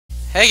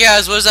Hey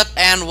guys, what is up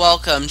and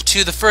welcome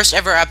to the first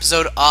ever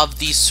episode of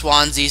the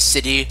Swansea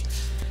City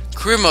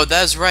career mode.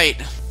 That's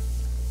right,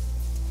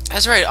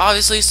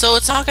 obviously. So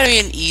it's not going to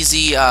be an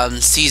easy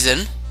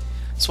season.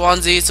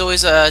 Swansea, it's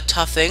always a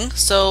tough thing.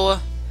 So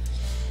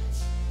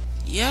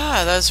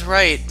yeah, that's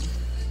right.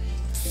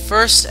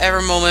 First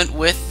ever moment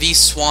with the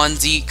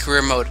Swansea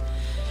career mode.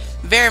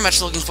 Very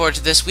much looking forward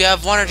to this. We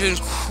have one or two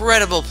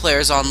incredible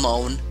players on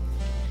loan,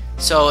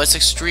 so it's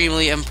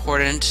extremely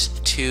important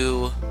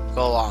to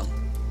go along.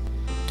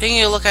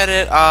 Taking a look at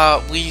it,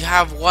 we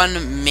have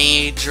one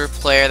major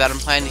player that I'm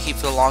planning to keep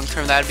for the long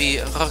term. That'd be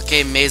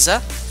Roque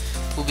Meza,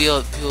 who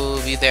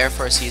will be there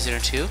for a season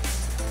or two.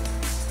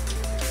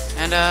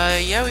 And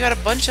yeah, we got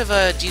a bunch of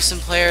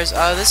decent players.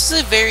 This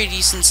is a very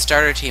decent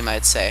starter team,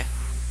 I'd say.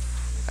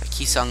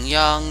 Ki Sung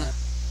Young.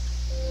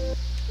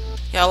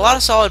 Yeah, a lot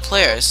of solid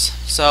players.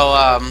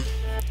 So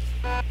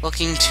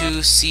looking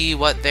to see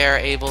what they're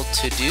able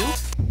to do.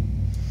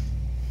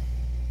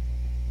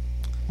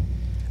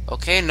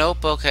 Okay,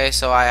 nope, okay,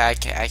 so I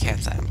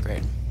can't sign him,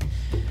 great.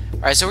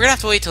 Alright, so we're gonna have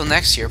to wait till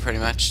next year, pretty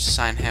much, to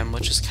sign him,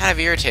 which is kind of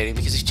irritating,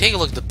 because if you take a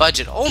look at the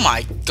budget, oh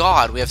my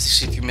god, we have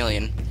 63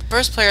 million.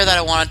 First player that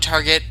I want to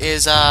target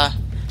is a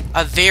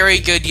very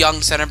good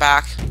young center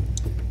back,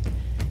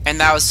 and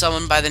that was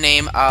someone by the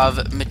name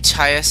of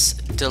Matthias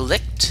de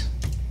Ligt.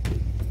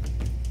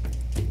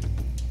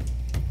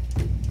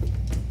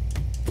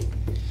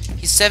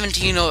 He's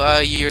 17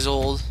 years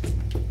old.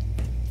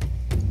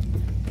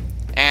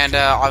 And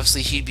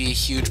obviously he'd be a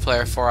huge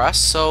player for us.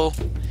 So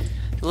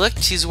look,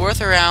 he's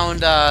worth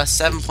around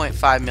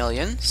 7.5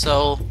 million.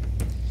 So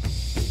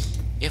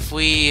if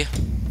we...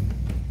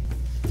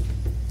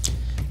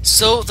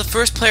 So the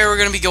first player we're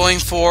going to be going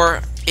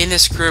for in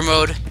this career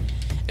mode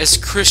is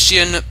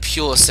Christian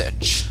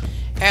Pulisic.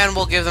 And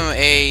we'll give them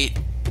a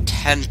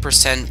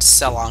 10%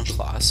 sell-on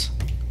clause.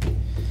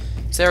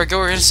 So there we go,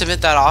 we're going to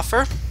submit that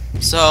offer.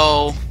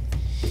 So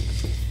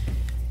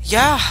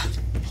yeah,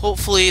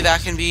 hopefully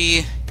that can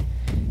be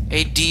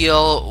a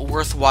deal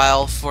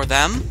worthwhile for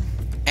them.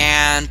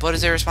 And what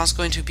is their response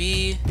going to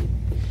be?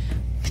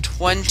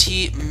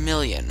 20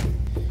 million.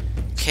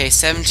 Okay,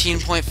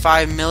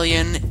 17.5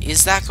 million.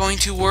 Is that going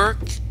to work?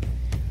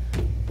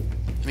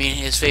 I mean,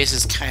 his face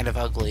is kind of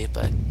ugly,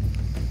 but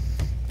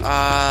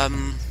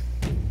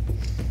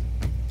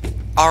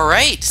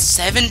alright,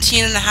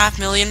 17.5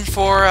 million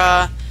for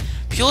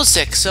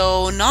Pulisic.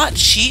 So not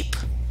cheap,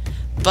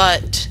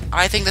 but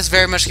I think that's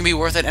very much gonna be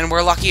worth it, and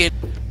we're lucky.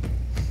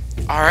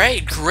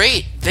 Alright,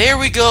 great. There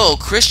we go.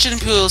 Christian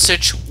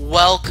Pulisic,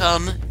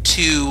 welcome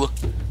to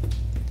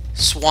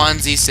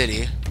Swansea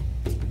City.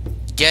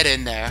 Get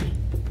in there.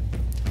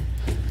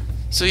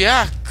 So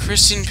yeah,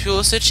 Christian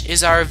Pulisic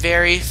is our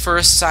very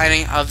first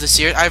signing of the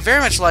series. I very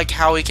much like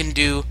how we can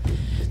do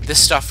this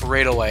stuff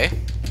right away.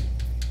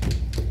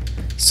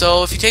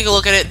 So if you take a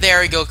look at it, there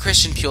we go,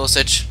 Christian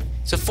Pulisic.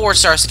 It's a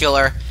 4-star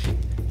skiller.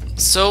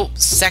 So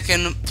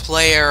second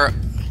player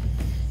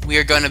we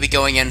are going to be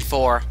going in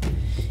for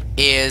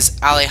is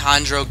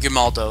Alejandro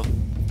Grimaldo.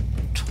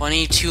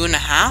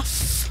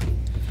 22.5.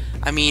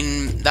 I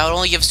mean, that would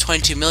only give us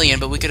 22 million,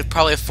 but we could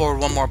probably afford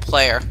one more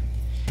player,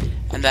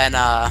 and then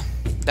that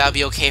would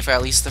be okay for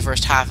at least the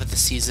first half of the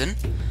season.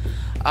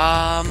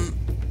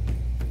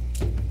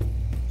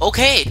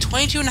 Okay,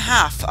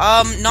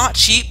 22.5. Not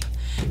cheap,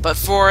 but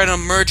for an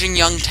emerging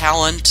young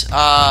talent,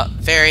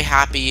 very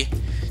happy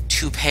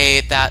to pay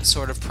that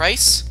sort of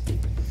price.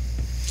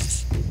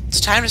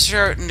 It's time to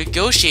start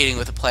negotiating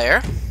with a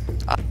player.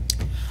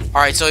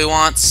 Alright, so he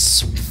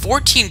wants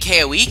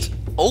 14k a week.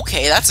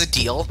 Okay, that's a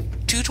deal.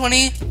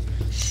 220.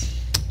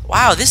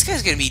 Wow, this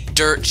guy's gonna be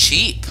dirt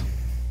cheap.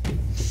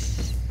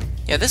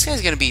 Yeah, this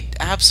guy's gonna be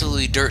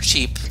absolutely dirt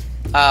cheap.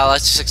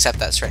 Let's just accept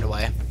that straight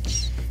away.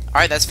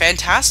 Alright, that's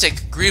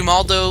fantastic.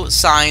 Grimaldo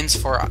signs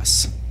for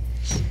us.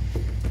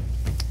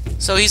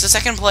 So he's the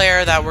second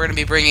player that we're gonna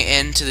be bringing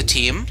into the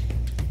team.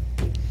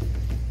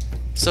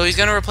 So he's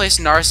gonna replace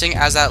Narsing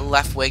as that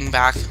left wing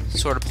back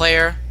sort of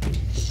player.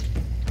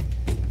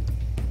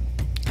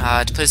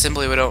 To put it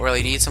simply, we don't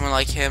really need someone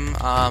like him.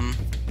 And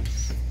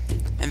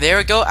there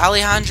we go,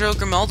 Alejandro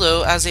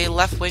Grimaldo as a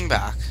left wing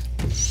back.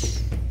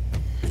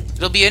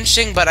 It'll be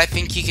interesting, but I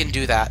think he can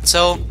do that.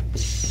 So,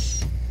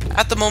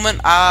 at the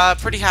moment,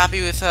 pretty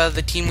happy with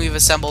the team we've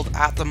assembled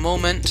at the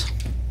moment.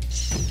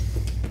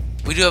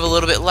 We do have a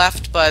little bit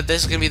left, but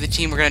this is going to be the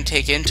team we're going to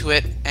take into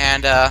it.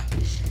 And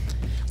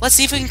let's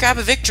see if we can grab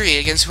a victory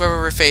against whoever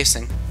we're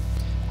facing.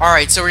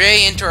 Alright, so we're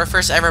getting into our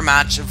first ever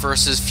match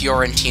versus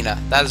Fiorentina.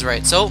 That is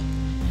right. So,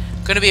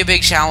 going to be a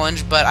big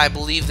challenge, but I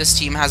believe this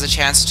team has a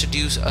chance to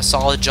do a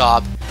solid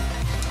job.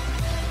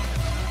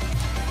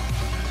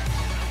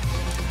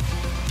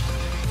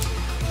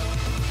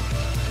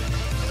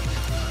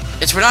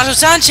 It's Renato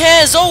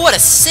Sanchez! Oh, what a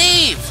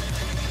save!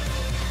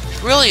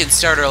 Brilliant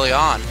start early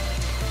on.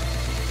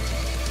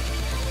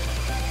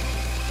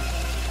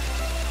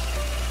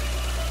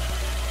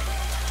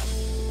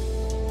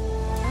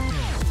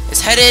 It's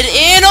headed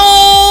in.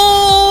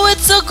 Oh,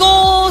 it's a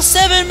goal!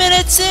 7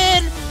 minutes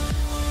in!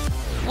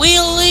 We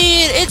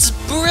lead It's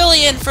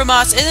brilliant from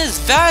us. It is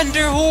Van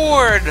der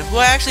Hoorn, who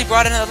I actually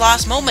brought in at the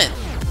last moment.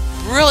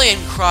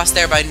 Brilliant cross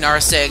there by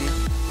Narsing.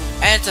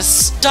 And it's a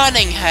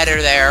stunning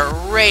header there,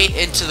 right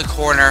into the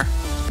corner.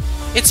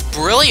 It's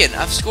brilliant.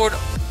 I've scored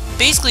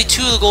basically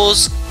 2 of the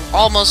goals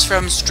almost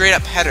from straight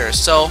up headers.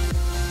 So,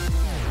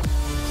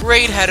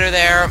 great header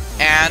there.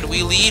 And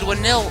we lead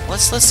 1-0.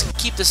 Let's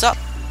keep this up.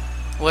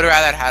 Would have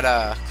rather had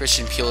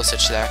Christian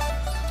Pulisic there.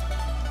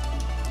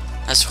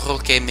 That's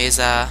Roque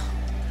Meza.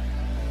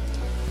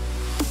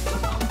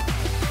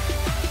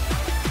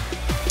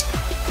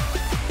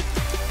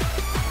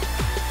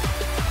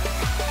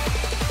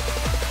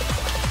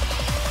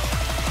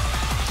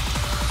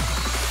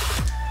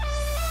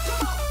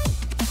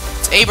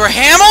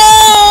 Abraham!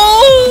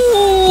 Oh!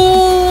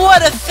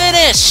 What a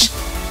finish!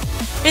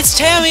 It's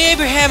Tammy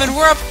Abraham, and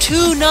we're up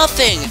 2-0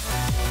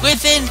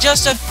 within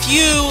just a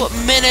few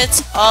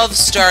minutes of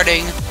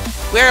starting.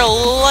 We're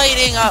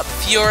lighting up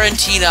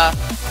Fiorentina.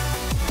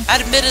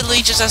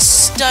 Admittedly, just a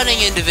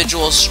stunning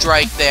individual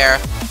strike there.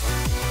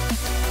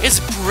 It's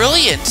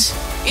brilliant.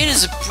 It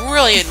is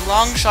brilliant.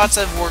 Long shots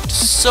have worked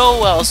so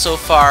well so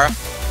far.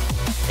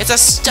 It's a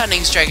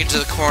stunning strike into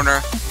the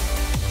corner.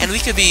 And we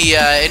could be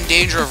in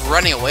danger of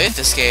running away with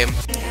this game.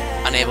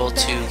 Unable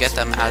to get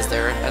them as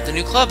they're at the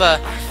new club.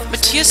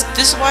 Matthias,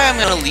 this is why I'm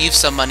going to leave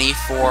some money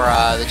for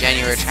the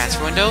January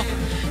transfer window.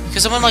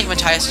 Because someone like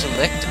Matthias de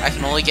Ligt, I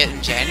can only get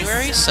in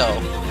January, so...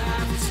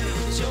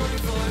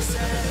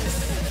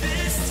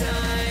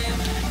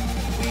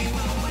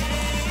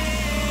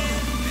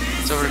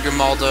 It's over to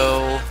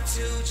Grimaldo.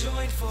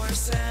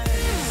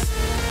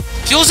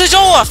 Pulisic,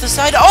 oh, off the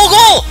side. Oh,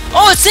 goal!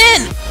 Oh, it's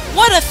in!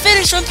 What a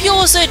finish from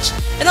Pulisic!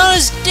 And on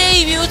his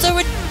debut, it's a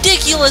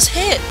ridiculous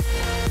hit.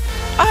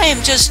 I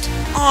am just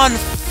on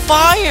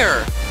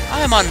fire.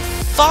 I am on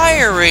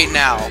fire right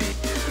now.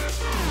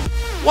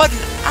 What an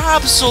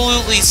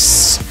absolutely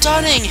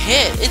stunning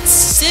hit. It's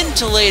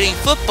scintillating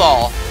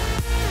football.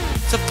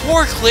 It's a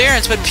poor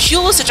clearance, but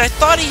Pulisic, I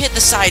thought he hit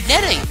the side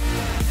netting.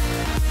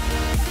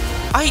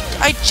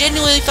 I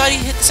genuinely thought he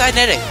hit the side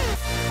netting.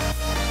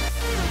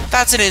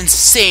 That's an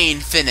insane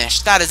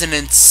finish. That is an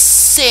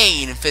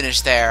insane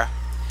finish there.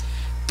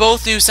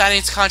 Both new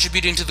signings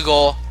contributing to the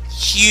goal.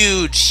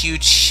 Huge,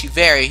 huge,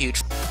 very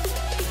huge.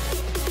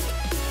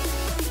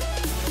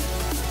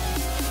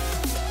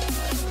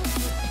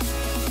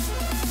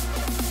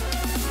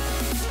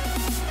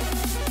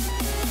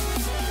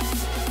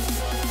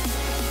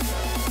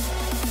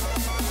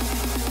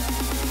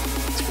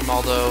 It's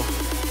Grimaldo.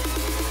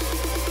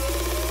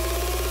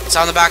 It's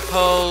on the back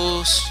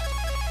post.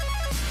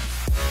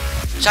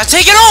 Shot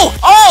taken. Oh!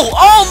 Oh!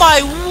 Oh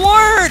my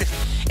word!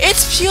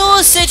 It's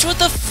Pulisic with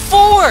the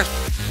 4th!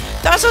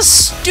 That's a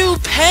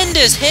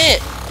stupendous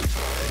hit!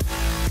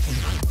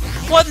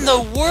 What in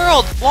the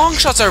world? Long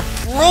shots are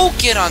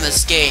broken on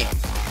this game.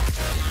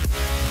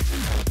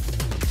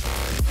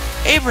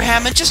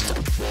 Abraham, and just...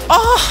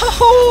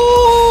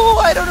 Oh!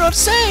 I don't know what to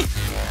say!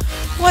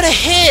 What a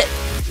hit!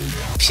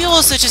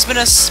 Pulisic has been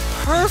a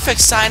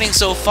perfect signing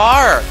so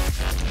far.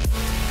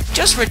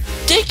 Just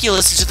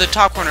ridiculous into the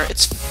top corner.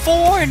 It's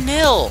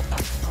 4-0.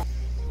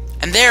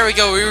 And there we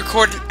go, we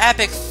record an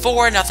epic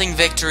 4-0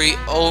 victory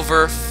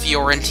over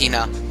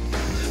Fiorentina.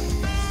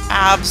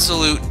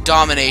 Absolute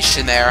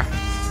domination there.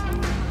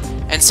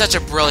 And such a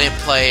brilliant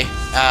play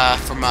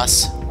from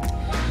us.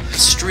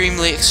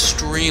 Extremely,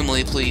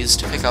 extremely pleased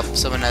to pick up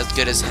someone as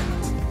good as him.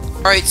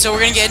 Alright, so we're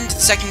going to get into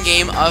the second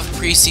game of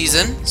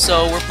preseason.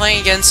 So we're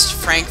playing against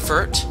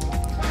Frankfurt.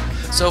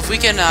 So if we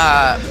can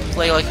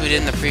play like we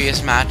did in the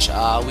previous match,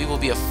 we will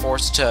be a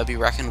force to be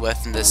reckoned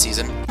with in this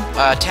season.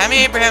 Tammy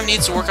Abraham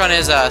needs to work on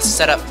his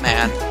setup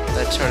man,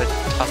 that sort of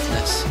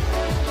toughness.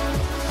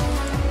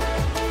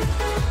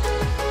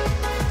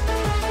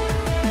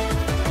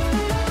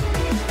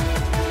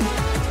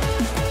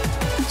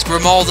 It's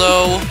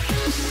Grimaldo.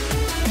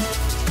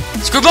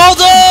 It's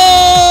Grimaldo!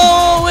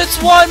 It's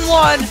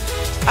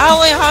 1-1.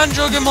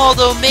 Alejandro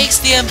Grimaldo makes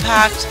the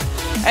impact.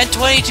 And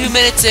 22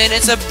 minutes in,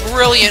 it's a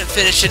brilliant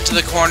finish into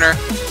the corner.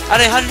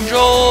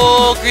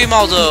 Alejandro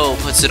Grimaldo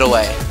puts it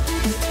away.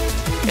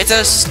 It's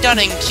a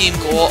stunning team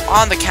goal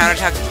on the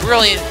counterattack.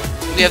 Brilliant.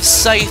 We have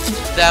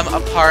scythed them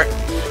apart.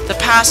 The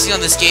passing on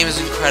this game is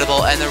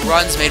incredible, and the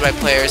runs made by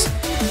players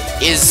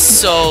is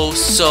so,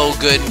 so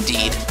good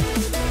indeed.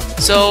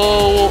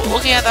 So,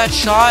 looking at that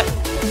shot,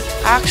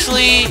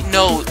 actually,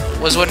 no,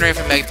 was wondering if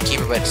it made the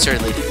keeper, but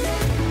certainly did.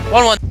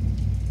 1-1.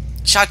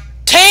 Shot.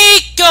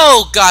 Take!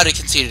 Oh, God, we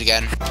conceded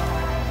again.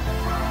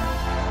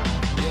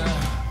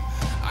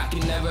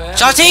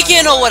 Shot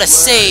taken! Oh, what a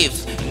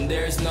save!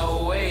 There's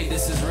no way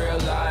this is real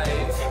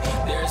life.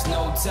 There's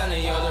no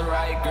telling you're the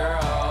right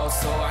girl.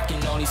 So I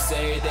can only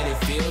say that it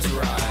feels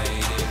right.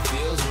 It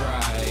feels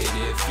right.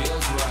 It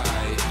feels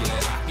right.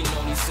 Yeah, I can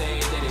only say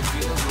that it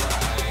feels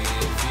right.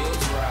 It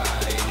feels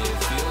right. It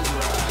feels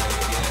right.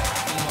 Yeah,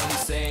 I can only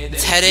say that.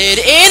 It's headed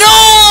in.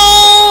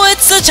 Oh!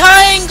 It's the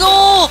tying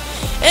goal!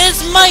 And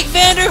it's Mike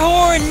Van der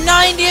Hoorn,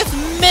 90th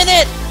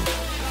minute!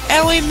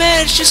 And we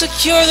managed to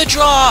secure the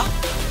draw.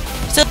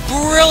 It's a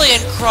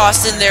brilliant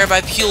cross in there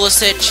by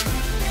Pulisic.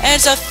 And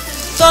it's a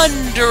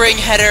thundering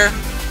header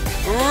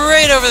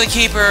right over the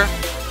keeper.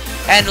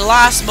 And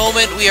last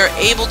moment, we are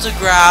able to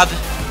grab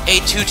a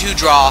 2-2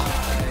 draw.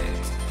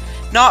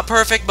 Not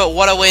perfect, but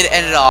what a way to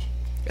end it off.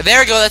 There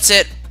we go, that's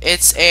it.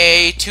 It's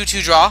a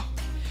 2-2 draw.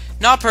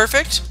 Not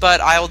perfect, but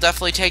I will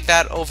definitely take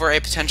that over a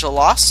potential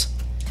loss.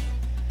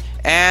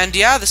 And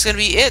yeah, this is going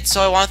to be it.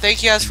 So I want to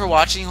thank you guys for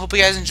watching. Hope you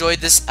guys enjoyed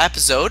this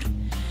episode.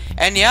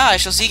 And yeah, I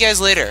shall see you guys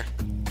later.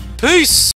 Peace!